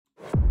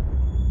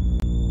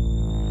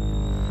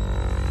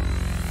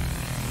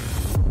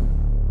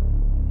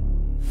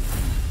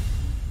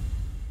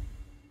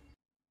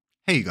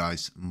Hey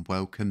guys, and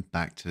welcome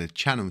back to the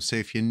channel. So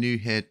if you're new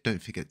here,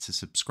 don't forget to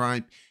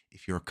subscribe.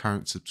 If you're a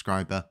current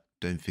subscriber,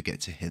 don't forget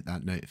to hit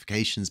that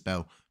notifications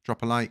bell.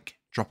 Drop a like,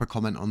 drop a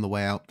comment on the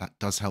way out. That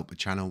does help the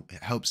channel.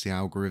 It helps the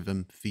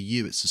algorithm. For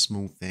you, it's a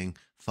small thing.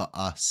 For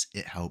us,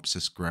 it helps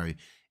us grow.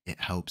 It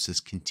helps us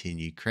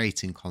continue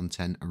creating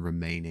content and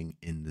remaining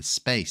in the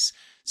space.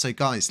 So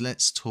guys,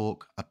 let's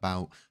talk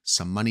about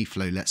some money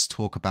flow. Let's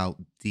talk about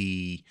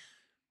the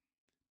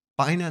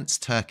Binance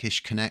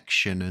Turkish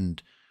connection.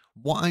 And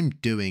what I'm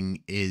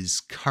doing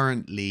is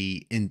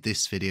currently in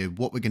this video,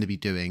 what we're going to be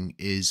doing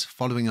is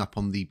following up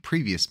on the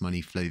previous money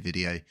flow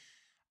video,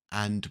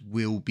 and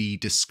we'll be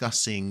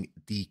discussing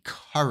the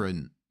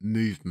current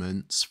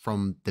movements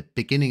from the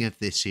beginning of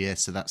this year.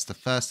 So that's the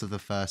 1st of the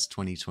 1st,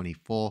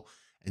 2024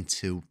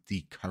 until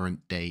the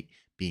current date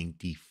being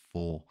the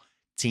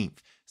 14th.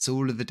 So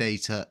all of the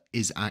data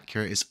is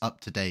accurate, is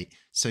up to date.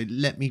 So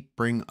let me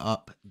bring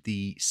up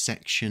the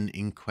section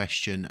in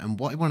question. And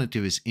what I want to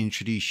do is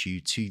introduce you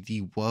to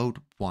the World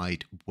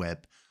Wide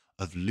Web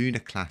of Lunar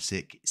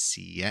Classic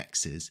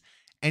CEXs.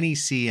 Any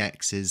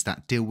CEXs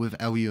that deal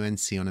with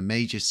LUNC on a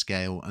major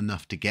scale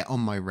enough to get on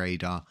my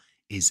radar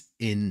is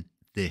in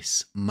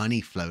this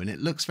money flow. And it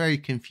looks very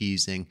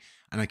confusing,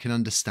 and I can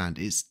understand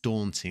it's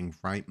daunting,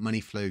 right?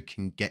 Money flow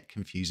can get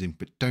confusing,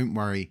 but don't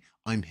worry,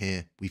 I'm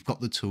here. We've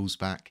got the tools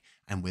back,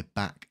 and we're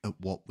back at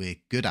what we're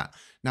good at.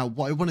 Now,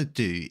 what I want to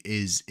do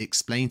is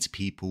explain to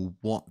people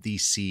what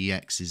these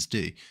CEXs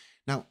do.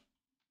 Now,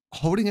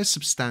 holding a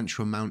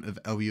substantial amount of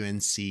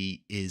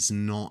LUNC is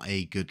not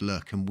a good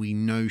look, and we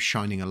know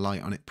shining a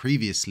light on it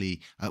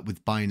previously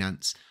with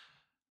Binance,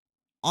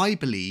 I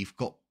believe,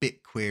 got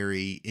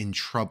BitQuery in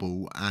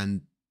trouble,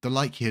 and the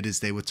likelihood is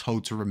they were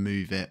told to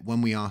remove it.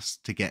 When we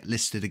asked to get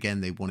listed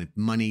again, they wanted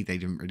money. They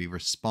didn't really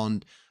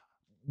respond.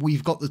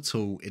 We've got the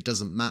tool. It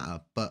doesn't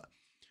matter. But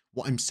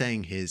what I'm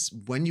saying is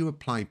when you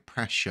apply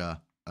pressure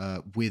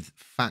with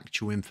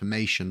factual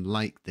information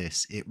like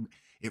this, it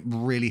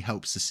really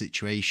helps the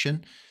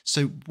situation.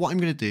 So what I'm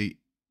going to do,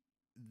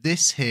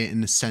 this here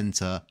in the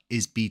center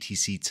is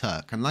BTC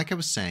Turk. And like I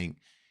was saying,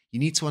 you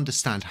need to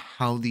understand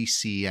how these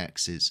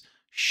CEXs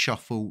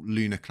shuffle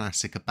Lunar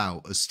Classic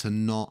about as to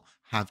not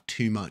have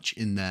too much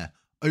in their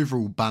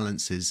overall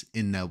balances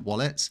in their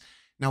wallets.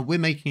 Now, we're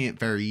making it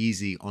very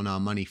easy on our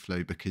money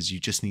flow because you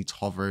just need to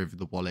hover over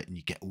the wallet and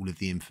you get all of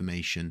the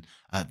information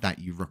that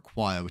you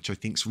require, which I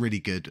think is really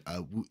good.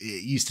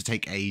 It used to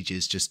take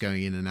ages just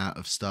going in and out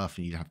of stuff,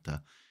 and you'd have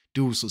to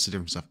do all sorts of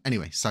different stuff.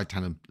 Anyway, side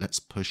tandem, let's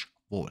push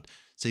forward.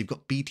 So you've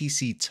got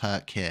BTC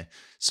Turk here.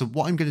 So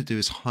what I'm going to do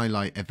is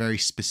highlight a very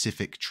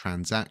specific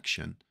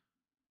transaction.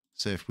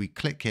 So if we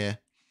click here,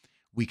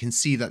 we can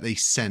see that they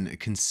sent a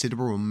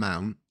considerable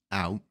amount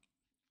out,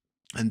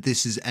 and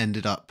this has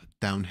ended up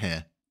down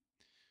here.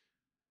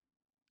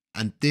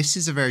 And this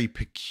is a very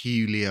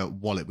peculiar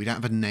wallet. We don't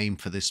have a name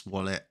for this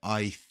wallet.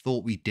 I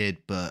thought we did,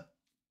 but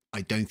I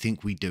don't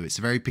think we do. It's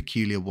a very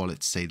peculiar wallet,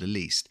 to say the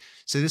least.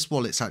 So this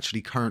wallet's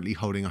actually currently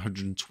holding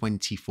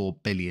 124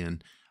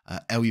 billion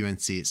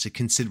LUNC. It's a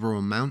considerable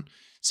amount.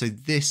 So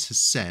this has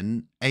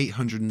sent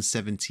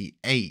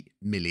 878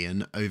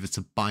 million over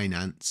to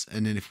Binance.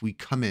 And then if we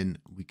come in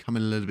a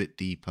little bit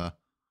deeper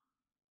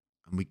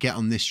and we get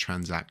on this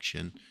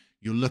transaction,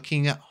 you're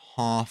looking at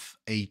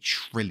 500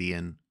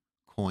 billion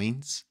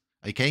coins.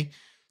 Okay,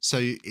 so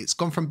it's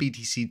gone from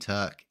BTC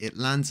Turk. It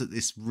lands at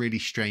this really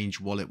strange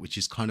wallet, which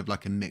is kind of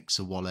like a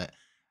mixer wallet.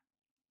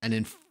 And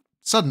then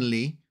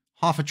suddenly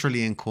 500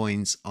 billion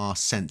coins are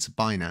sent to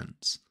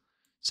Binance.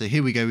 So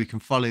here we go. We can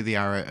follow the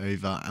arrow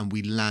over and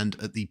we land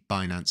at the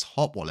Binance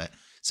hot wallet.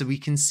 So we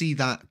can see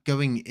that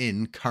going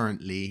in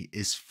currently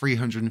is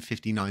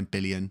 359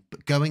 billion,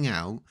 but going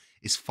out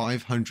is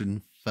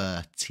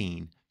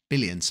 513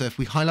 billion. So if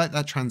we highlight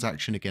that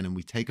transaction again and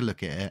we take a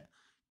look at it,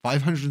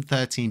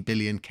 513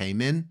 billion came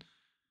in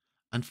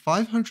and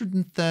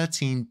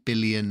 513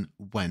 billion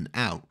went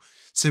out.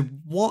 So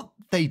what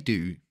they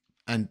do,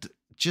 and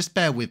just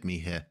bear with me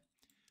here,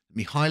 let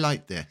me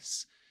highlight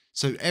this.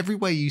 So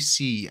everywhere you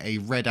see a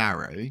red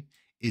arrow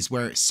is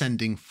where it's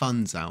sending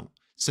funds out.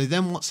 So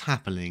then what's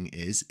happening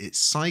is it's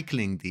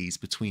cycling these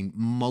between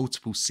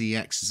multiple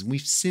CEXs. And we've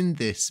seen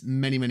this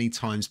many, many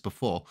times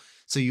before.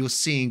 So you're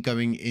seeing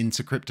going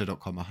into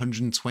crypto.com,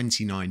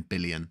 129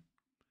 billion.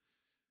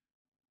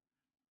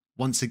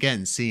 Once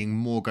again, seeing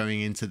more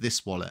going into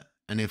this wallet.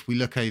 And if we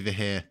look over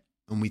here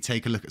and we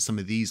take a look at some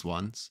of these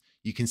ones,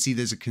 you can see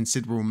there's a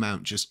considerable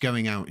amount just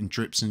going out in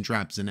drips and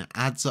drabs, and it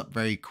adds up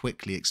very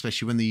quickly,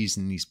 especially when they're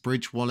using these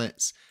bridge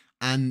wallets.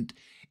 And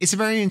it's a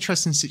very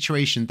interesting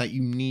situation that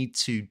you need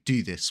to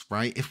do this,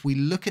 right? If we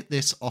look at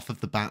this off of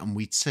the bat and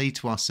we say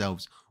to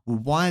ourselves, well,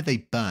 why are they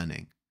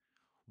burning?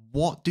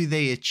 What do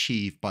they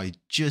achieve by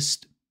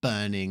just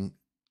burning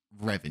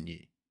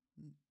revenue?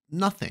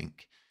 Nothing.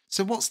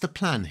 So what's the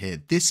plan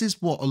here? This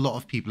is what a lot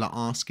of people are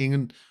asking.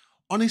 And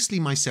honestly,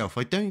 myself,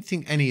 I don't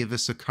think any of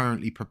us are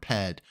currently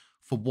prepared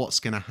for what's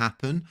going to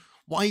happen.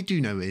 What I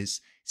do know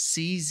is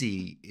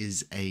CZ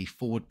is a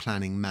forward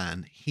planning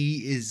man. He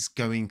is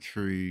going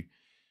through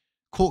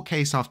Court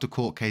case after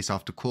court case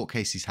after court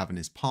case. He's having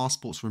his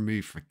passports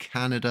removed for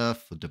Canada,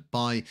 for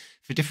Dubai,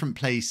 for different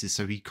places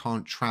so he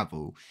can't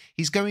travel.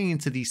 He's going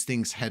into these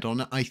things head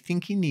on. I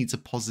think he needs a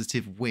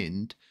positive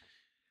wind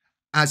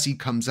as he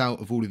comes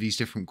out of all of these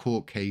different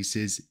court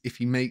cases. If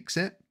he makes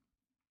it,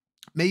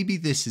 maybe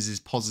this is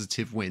his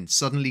positive win,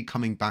 suddenly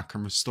coming back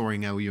and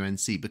restoring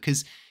LUNC.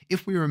 Because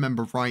if we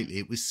remember rightly,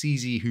 it was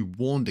CZ who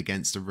warned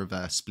against a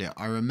reverse split.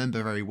 I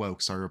remember very well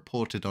because I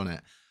reported on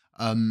it.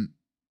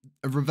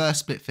 A reverse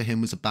split for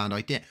him was a bad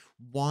idea.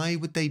 Why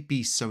would they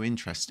be so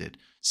interested?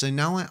 So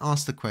now I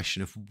ask the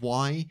question of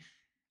why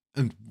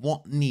and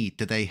what need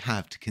do they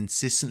have to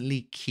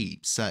consistently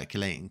keep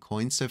circulating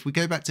coins? So if we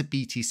go back to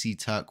BTC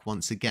Turk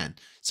once again,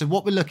 so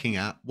what we're looking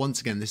at,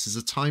 once again, this is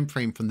a time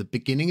frame from the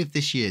beginning of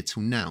this year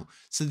till now.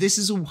 So this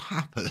has all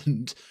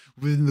happened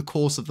within the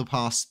course of the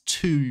past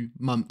 2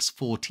 months,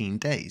 14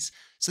 days.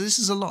 So this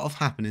is a lot of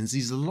happenings.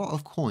 These are a lot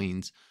of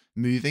coins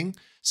moving.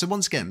 So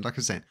once again, like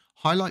I said,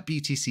 highlight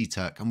BTC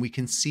Turk and we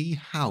can see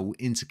how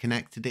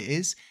interconnected it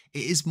is.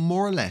 It is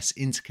more or less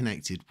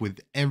interconnected with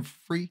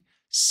every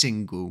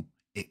single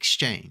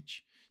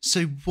exchange.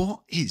 So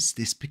what is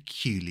this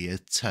peculiar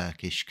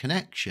Turkish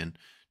connection?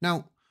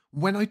 Now,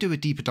 when I do a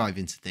deeper dive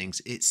into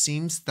things, it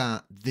seems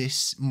that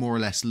this more or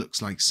less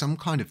looks like some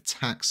kind of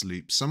tax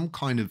loop, some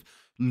kind of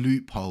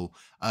loophole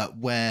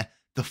where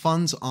the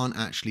funds aren't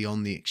actually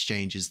on the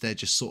exchanges, they're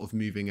just sort of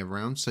moving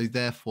around. So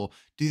therefore,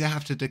 do they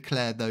have to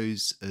declare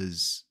those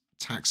as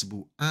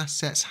taxable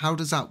assets? How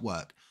does that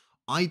work?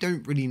 I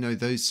don't really know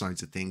those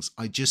sides of things.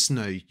 I just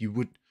know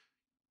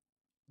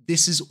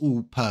this is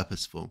all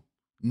purposeful.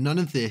 None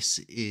of this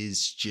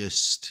is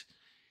just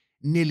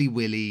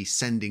nilly-willy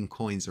sending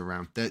coins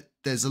around.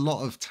 There's a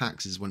lot of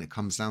taxes when it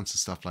comes down to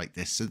stuff like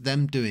this. So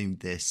them doing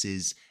this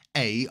is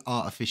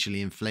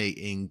artificially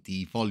inflating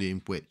the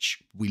volume,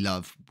 which we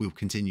love. We'll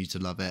continue to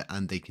love it,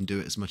 and they can do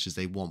it as much as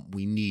they want.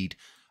 We need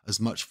as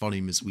much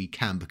volume as we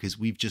can because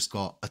we've just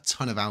got a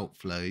ton of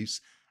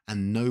outflows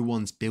and no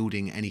one's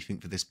building anything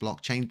for this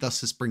blockchain.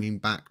 Thus is bringing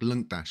back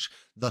LUNC Dash.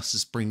 Thus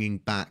is bringing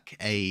back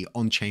a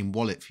on-chain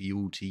wallet for you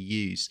all to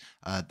use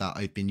that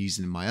I've been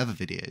using in my other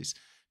videos.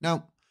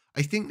 Now,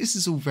 I think this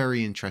is all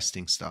very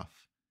interesting stuff.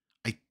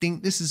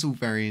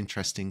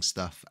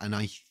 And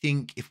I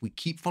think if we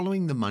keep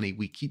following the money,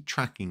 we keep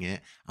tracking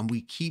it, and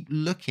we keep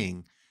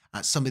looking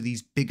at some of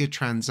these bigger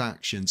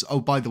transactions. Oh,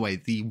 by the way,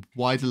 the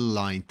wider the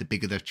line, the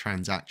bigger the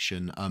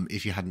transaction,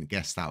 if you hadn't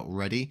guessed that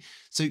already.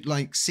 So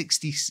like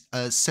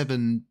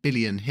 67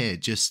 billion here,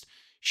 just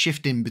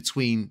shifting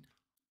between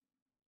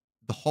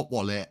the hot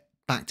wallet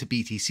back to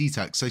BTC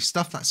Turk. So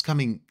stuff that's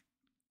coming,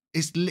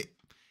 it's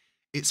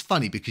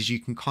funny because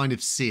you can kind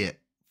of see it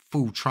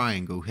full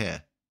triangle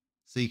here.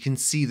 So you can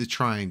see the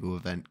triangle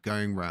event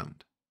going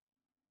round.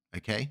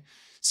 Okay,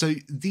 so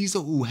these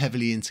are all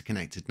heavily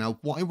interconnected. Now,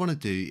 what I want to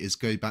do is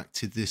go back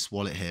to this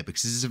wallet here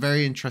because this is a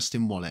very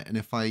interesting wallet. And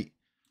if I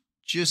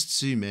just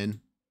zoom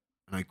in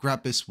and I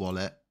grab this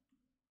wallet,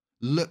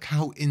 look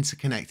how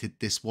interconnected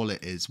this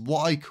wallet is.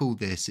 What I call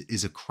this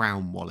is a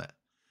crown wallet.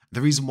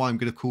 The reason why I'm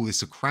going to call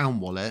this a crown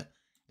wallet,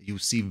 you'll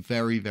see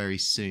very, very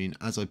soon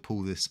as I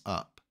pull this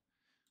up.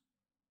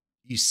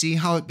 You see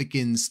how it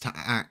begins to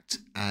act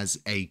as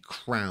a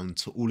crown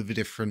to all of the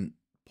different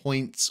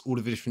points, all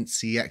of the different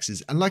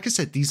CEXs. And like I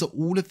said, these are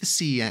all of the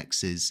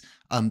CEXs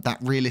that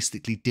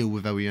realistically deal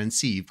with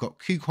LUNC. You've got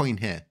KuCoin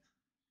here.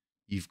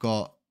 You've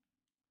got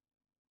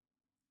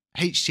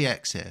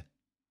HTX here.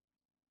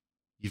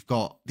 You've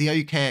got the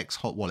OKX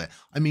hot wallet.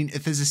 I mean,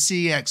 if there's a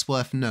CEX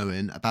worth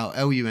knowing about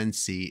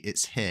LUNC,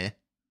 it's here.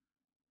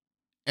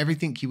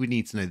 Everything you would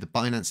need to know, the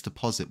Binance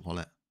deposit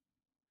wallet.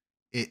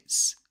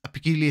 It's a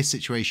peculiar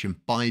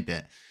situation,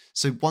 Bitget.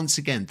 So once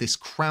again, this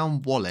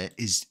crown wallet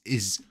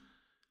is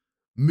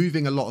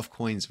moving a lot of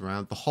coins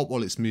around. The hot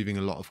wallet's moving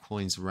a lot of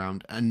coins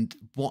around. And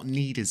what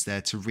need is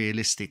there to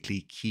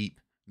realistically keep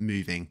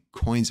moving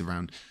coins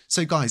around?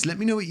 So guys, let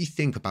me know what you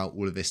think about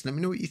all of this. Let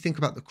me know what you think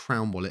about the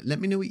crown wallet. Let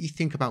me know what you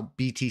think about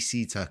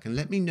BTC Turk. And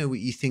let me know what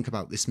you think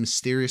about this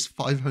mysterious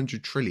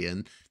 500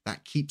 trillion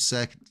that keeps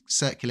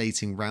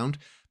circulating around.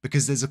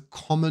 Because there's a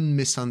common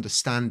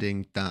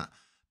misunderstanding that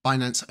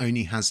Binance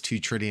only has 2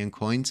 trillion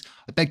coins.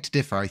 I beg to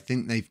differ. I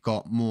think they've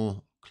got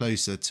more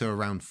closer to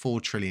around 4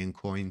 trillion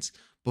coins.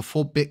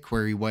 Before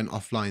BitQuery went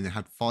offline, they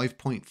had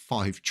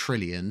 5.5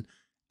 trillion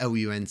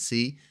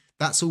LUNC.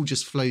 That's all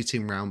just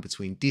floating around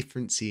between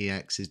different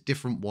CEXs,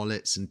 different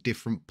wallets, and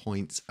different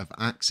points of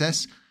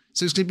access.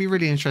 So it's going to be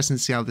really interesting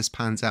to see how this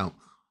pans out.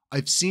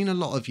 I've seen a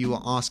lot of you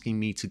are asking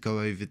me to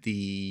go over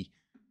the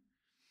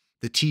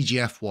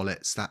TGF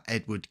wallets that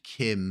Edward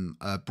Kim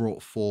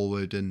brought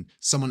forward, and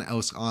someone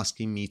else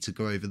asking me to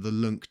go over the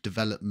LUNC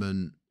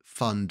development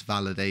fund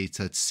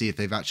validator to see if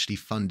they've actually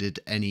funded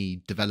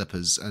any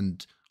developers.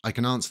 And I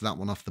can answer that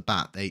one off the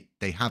bat.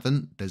 They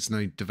haven't. There's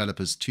no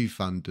developers to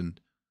fund, and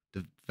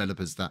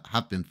developers that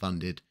have been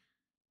funded,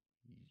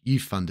 you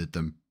funded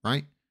them,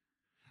 right?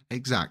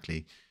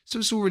 Exactly. So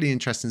it's all really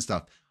interesting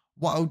stuff.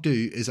 What I'll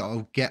do is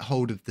I'll get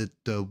hold of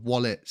the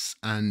wallets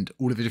and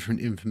all of the different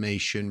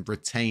information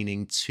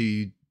retaining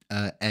to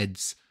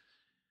Ed's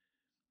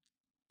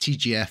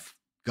TGF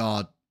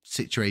guard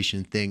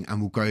situation thing,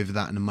 and we'll go over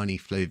that in a money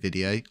flow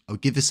video. I'll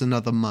give this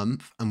another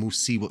month and we'll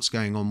see what's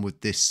going on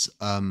with this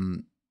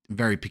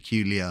very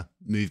peculiar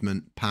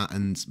movement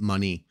patterns,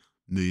 money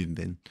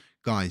moving.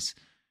 Guys,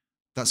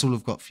 that's all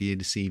I've got for you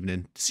this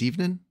evening.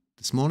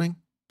 This morning,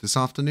 this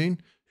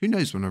afternoon. Who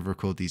knows when I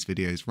record these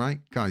videos, right?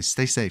 Guys,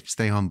 stay safe,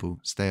 stay humble,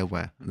 stay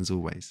aware. And as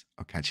always,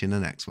 I'll catch you in the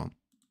next one.